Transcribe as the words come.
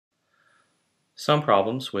Some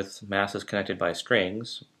problems with masses connected by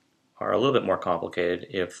strings are a little bit more complicated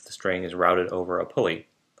if the string is routed over a pulley.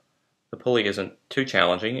 The pulley isn't too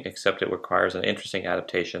challenging, except it requires an interesting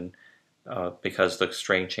adaptation because the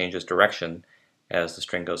string changes direction as the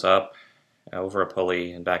string goes up, over a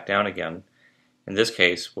pulley, and back down again. In this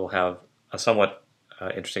case, we'll have a somewhat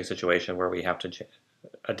interesting situation where we have to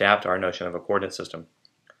adapt our notion of a coordinate system.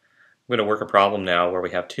 We're going to work a problem now where we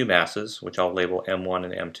have two masses, which I'll label M1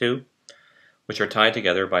 and M2, which are tied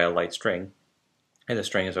together by a light string, and the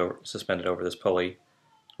string is suspended over this pulley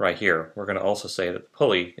right here. We're going to also say that the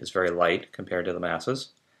pulley is very light compared to the masses,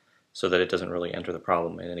 so that it doesn't really enter the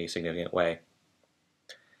problem in any significant way.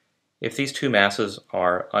 If these two masses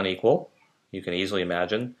are unequal, you can easily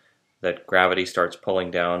imagine that gravity starts pulling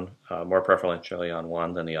down more preferentially on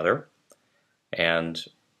one than the other, and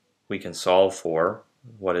we can solve for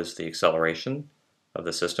what is the acceleration of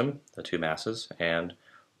the system, the two masses, and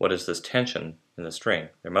what is this tension in the string.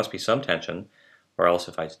 There must be some tension, or else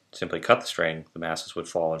if I simply cut the string, the masses would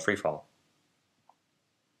fall in free fall.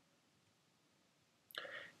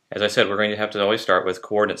 As I said, we're going to have to always start with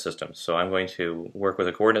coordinate systems. So I'm going to work with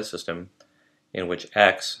a coordinate system in which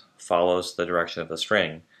x follows the direction of the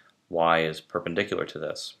string. Y is perpendicular to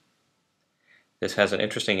this. This has an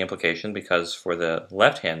interesting implication because for the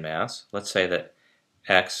left-hand mass, let's say that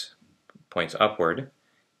x points upward,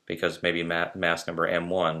 because maybe mass number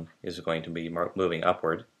m1 is going to be moving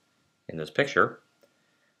upward in this picture.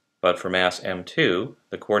 But for mass m2,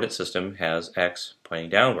 the coordinate system has x pointing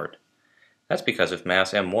downward. That's because if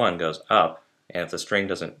mass m1 goes up, and if the string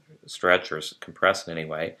doesn't stretch or compress in any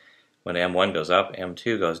way, when m1 goes up,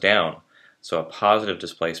 m2 goes down. So a positive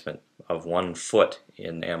displacement of 1 foot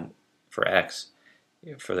in for x,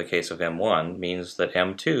 for the case of m1, means that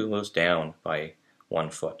m2 moves down by 1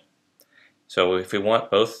 foot. So if we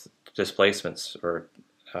want both displacements, or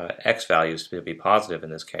x values, to be positive in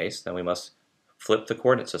this case, then we must flip the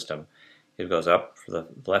coordinate system. It goes up for the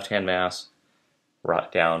left-hand mass,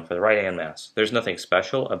 down for the right-hand mass. There's nothing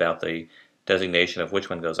special about the designation of which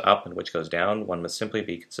one goes up and which goes down. One must simply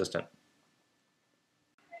be consistent.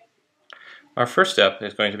 Our first step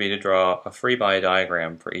is going to be to draw a free body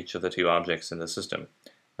diagram for each of the two objects in the system.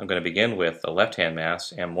 I'm going to begin with the left-hand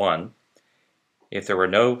mass, m1. If there were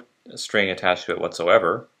no string attached to it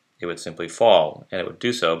whatsoever, it would simply fall, and it would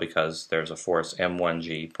do so because there's a force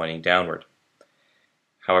m1g pointing downward.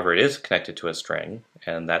 However, it is connected to a string,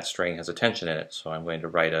 and that string has a tension in it, so I'm going to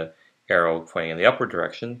write an arrow pointing in the upward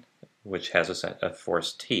direction, which has a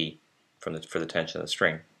force T for the tension of the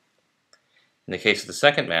string. In the case of the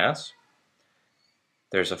second mass,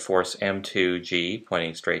 there's a force m2g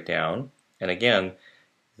pointing straight down, and again,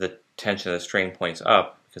 the tension of the string points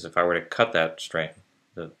up, because if I were to cut that string,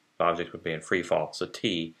 the object would be in free fall. So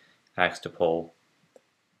T acts to pull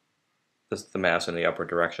the mass in the upward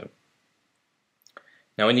direction.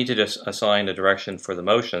 Now we need to just assign a direction for the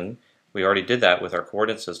motion. We already did that with our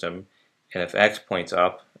coordinate system, and if x points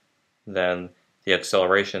up, then the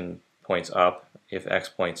acceleration points up. If x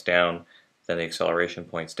points down, then the acceleration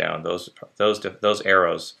points down. Those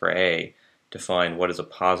arrows for A define what is a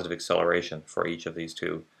positive acceleration for each of these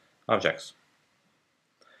two objects.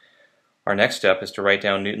 Our next step is to write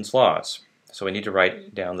down Newton's laws. So we need to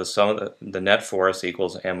write down the sum of the net force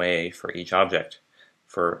equals ma for each object.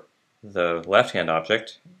 For the left-hand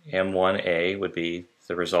object, m1a would be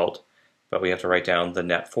the result, but we have to write down the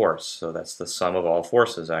net force. So that's the sum of all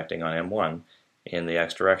forces acting on m1 in the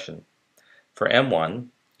x direction. For m1,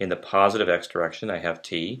 in the positive x direction, I have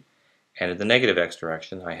t, and in the negative x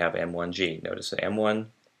direction, I have m1g. Notice that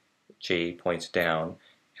m1g points down,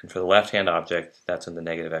 and for the left-hand object, that's in the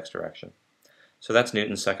negative x direction. So that's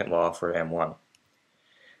Newton's second law for m1.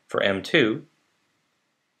 For m2,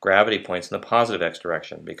 gravity points in the positive x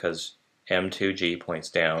direction because m2g points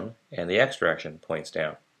down and the x direction points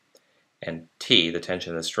down. And t, the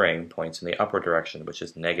tension of the string, points in the upward direction, which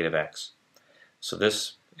is negative x. So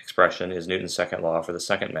this expression is Newton's second law for the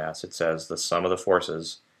second mass. It says the sum of the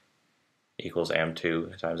forces equals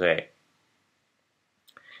m2 times a.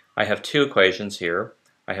 I have two equations here.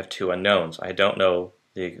 I have two unknowns. I don't know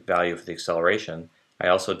the value for the acceleration. I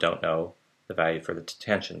also don't know the value for the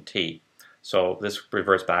tension, t. So this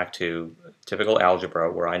reverts back to typical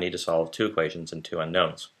algebra where I need to solve two equations and two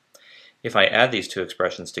unknowns. If I add these two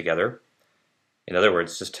expressions together, in other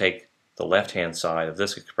words, just take the left-hand side of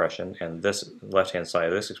this expression and this left-hand side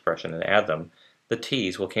of this expression and add them, the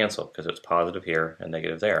t's will cancel because it's positive here and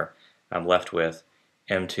negative there. I'm left with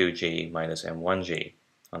m2g minus m1g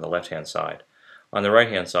on the left-hand side. On the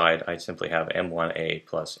right-hand side, I simply have m1a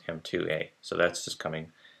plus m2a. So that's just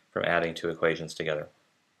coming from adding two equations together.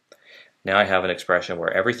 Now I have an expression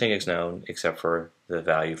where everything is known except for the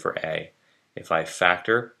value for A. If I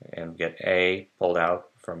factor and get A pulled out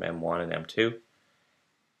from M1 and M2,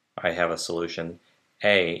 I have a solution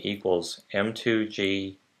A equals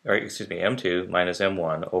M2G, or excuse me, M2 minus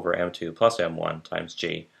M1 over M2 plus M1 times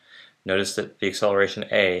G. Notice that the acceleration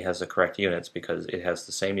A has the correct units because it has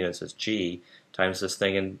the same units as G times this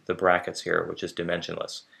thing in the brackets here, which is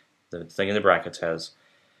dimensionless. The thing in the brackets has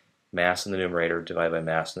mass in the numerator divided by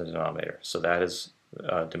mass in the denominator. So that is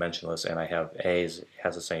dimensionless, and I have A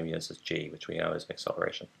has the same units as G, which we know is an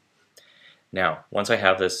acceleration. Now, once I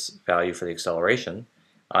have this value for the acceleration,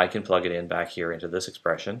 I can plug it in back here into this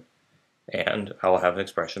expression, and I will have an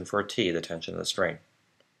expression for T, the tension of the string.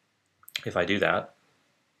 If I do that,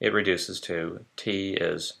 it reduces to T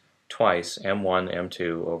is twice M1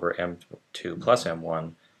 M2 over M2 plus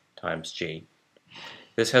M1 times G.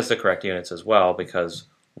 This has the correct units as well because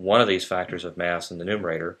one of these factors of mass in the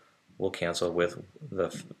numerator will cancel with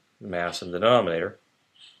the mass in the denominator,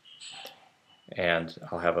 and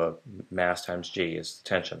I'll have a mass times G is the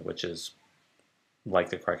tension, which is like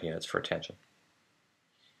the correct units for tension.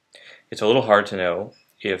 It's a little hard to know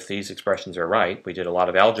if these expressions are right. We did a lot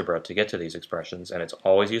of algebra to get to these expressions, and it's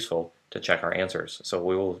always useful to check our answers. So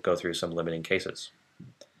we will go through some limiting cases.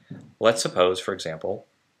 Let's suppose, for example,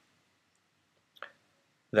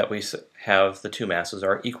 that we have the two masses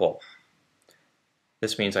are equal.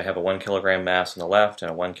 This means I have a 1 kilogram mass on the left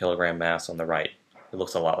and a 1 kilogram mass on the right. It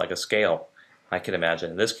looks a lot like a scale. I can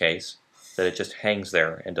imagine in this case that it just hangs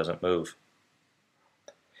there and doesn't move.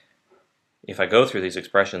 If I go through these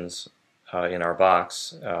expressions in our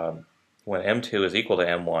box, when M2 is equal to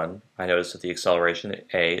M1, I notice that the acceleration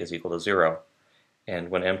A is equal to 0. And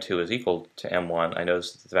when M2 is equal to M1, I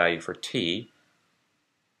notice that the value for T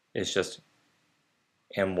is just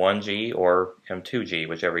M1G or M2G,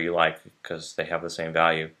 whichever you like, because they have the same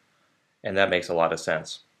value. And that makes a lot of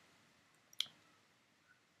sense.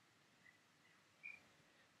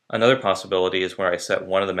 Another possibility is where I set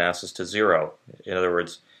one of the masses to 0. In other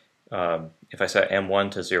words, if I set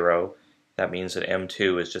M1 to 0, that means that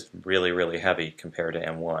M2 is just really, really heavy compared to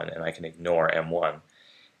M1, and I can ignore M1.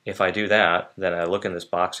 If I do that, then I look in this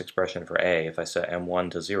box expression for A. If I set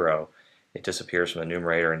M1 to 0, it disappears from the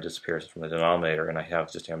numerator and disappears from the denominator, and I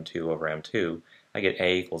have just M2 over M2. I get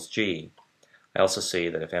A equals G. I also see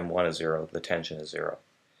that if M1 is 0, the tension is 0.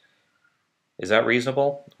 Is that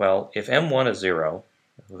reasonable? Well, if M1 is 0,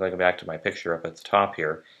 if I go back to my picture up at the top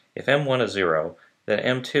here, if M1 is 0, then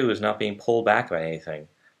M2 is not being pulled back by anything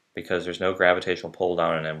because there's no gravitational pull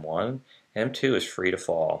down in M1. M2 is free to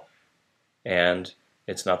fall. And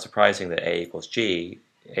it's not surprising that A equals G.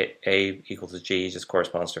 A equals to G just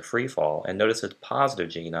corresponds to free fall. And notice it's positive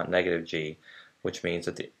G, not negative G, which means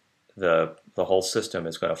that the whole system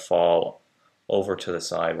is going to fall over to the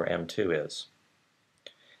side where M2 is.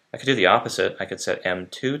 I could do the opposite. I could set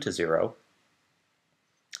M2 to 0.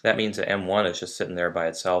 That means that M1 is just sitting there by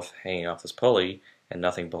itself hanging off this pulley and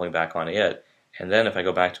nothing pulling back on it. And then if I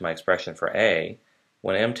go back to my expression for A,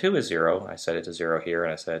 when M2 is 0, I set it to 0 here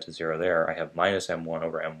and I set it to 0 there, I have minus M1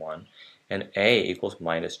 over M1, and A equals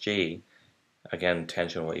minus G. Again,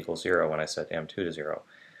 tension will equal 0 when I set M2 to 0.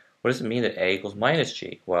 What does it mean that A equals minus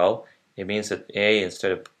G? Well, it means that A,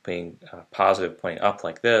 instead of being positive pointing up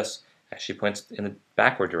like this, actually points in the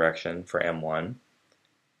backward direction for M1.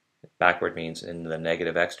 Backward means in the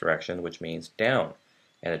negative x direction, which means down.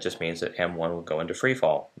 And it just means that M1 will go into free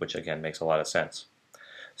fall, which again makes a lot of sense.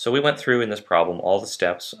 So we went through in this problem all the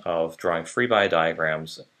steps of drawing free body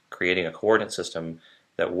diagrams, creating a coordinate system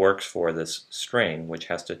that works for this string, which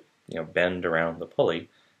has to bend around the pulley.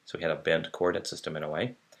 So we had a bent coordinate system in a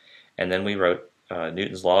way. And then we wrote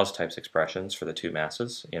Newton's laws types expressions for the two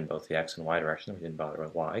masses in both the x and y direction. We didn't bother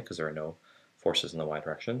with y because there are no forces in the y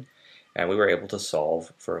direction. And we were able to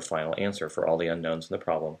solve for a final answer for all the unknowns in the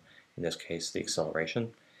problem, in this case the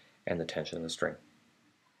acceleration and the tension of the string.